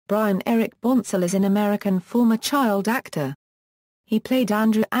Brian Eric Bonsall is an American former child actor. He played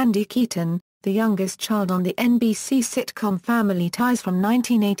Andrew "Andy" Keaton, the youngest child on the NBC sitcom Family Ties from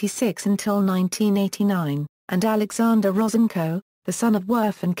 1986 until 1989, and Alexander Rozhenko, the son of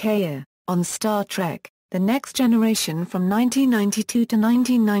Worf and K'ehleyr, on Star Trek: The Next Generation from 1992 to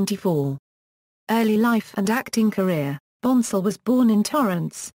 1994. Early life and acting career. Bonsall was born in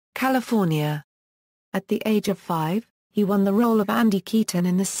Torrance, California. At the age of 5, he won the role of Andy Keaton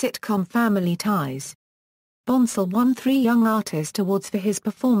in the sitcom Family Ties. Bonsall won 3 Young Artist Awards for his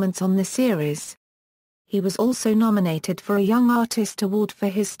performance on the series. He was also nominated for a Young Artist Award for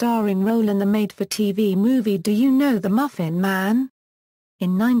his starring role in the made-for-TV movie Do You Know the Muffin Man?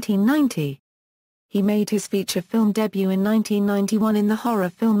 In 1990. He made his feature film debut in 1991 in the horror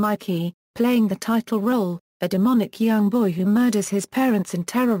film Mikey, playing the title role, a demonic young boy who murders his parents and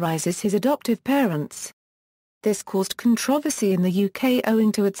terrorizes his adoptive parents. This caused controversy in the UK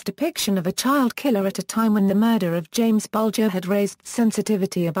owing to its depiction of a child killer at a time when the murder of James Bulger had raised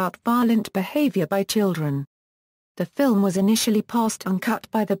sensitivity about violent behaviour by children. The film was initially passed uncut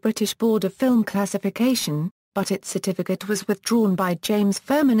by the British Board of Film Classification, but its certificate was withdrawn by James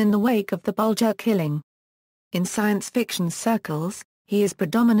Furman in the wake of the Bulger killing. In science fiction circles, he is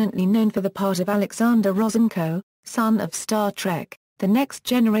predominantly known for the part of Alexander Rozhenko, son of Star Trek: The Next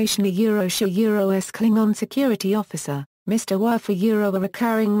Generation as Klingon security officer, Mr. Worf, a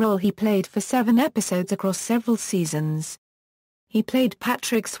recurring role he played for 7 episodes across several seasons. He played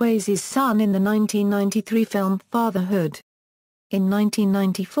Patrick Swayze's son in the 1993 film Fatherhood. In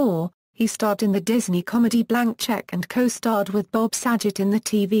 1994, he starred in the Disney comedy Blank Check and co-starred with Bob Saget in the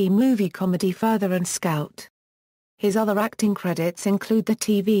TV movie comedy Further and Scout. His other acting credits include the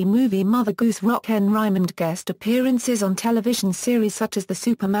TV movie Mother Goose Rock and Rhyme, guest appearances on television series such as The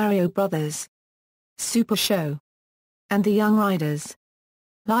Super Mario Bros. Super Show and The Young Riders.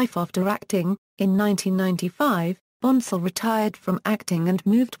 Life after acting. In 1995, Bonsall retired from acting and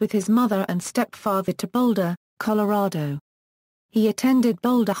moved with his mother and stepfather to Boulder, Colorado. He attended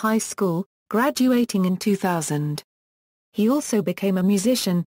Boulder High School, graduating in 2000. He also became a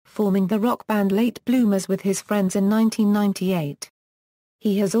musician, forming the rock band Late Bloomers with his friends in 1998.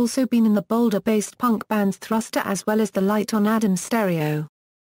 He has also been in the Boulder-based punk bands Thruster as well as the Light on Adam Stereo.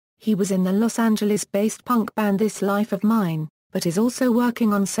 He was in the Los Angeles-based punk band This Life of Mine, but is also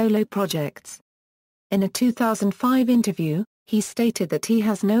working on solo projects. In a 2005 interview, he stated that he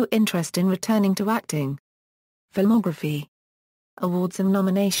has no interest in returning to acting. Filmography. Awards and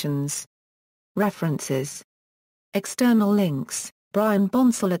nominations. References. External links. Brian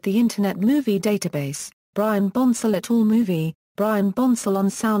Bonsall at the Internet Movie Database, Brian Bonsall at AllMovie, Brian Bonsall on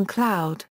SoundCloud.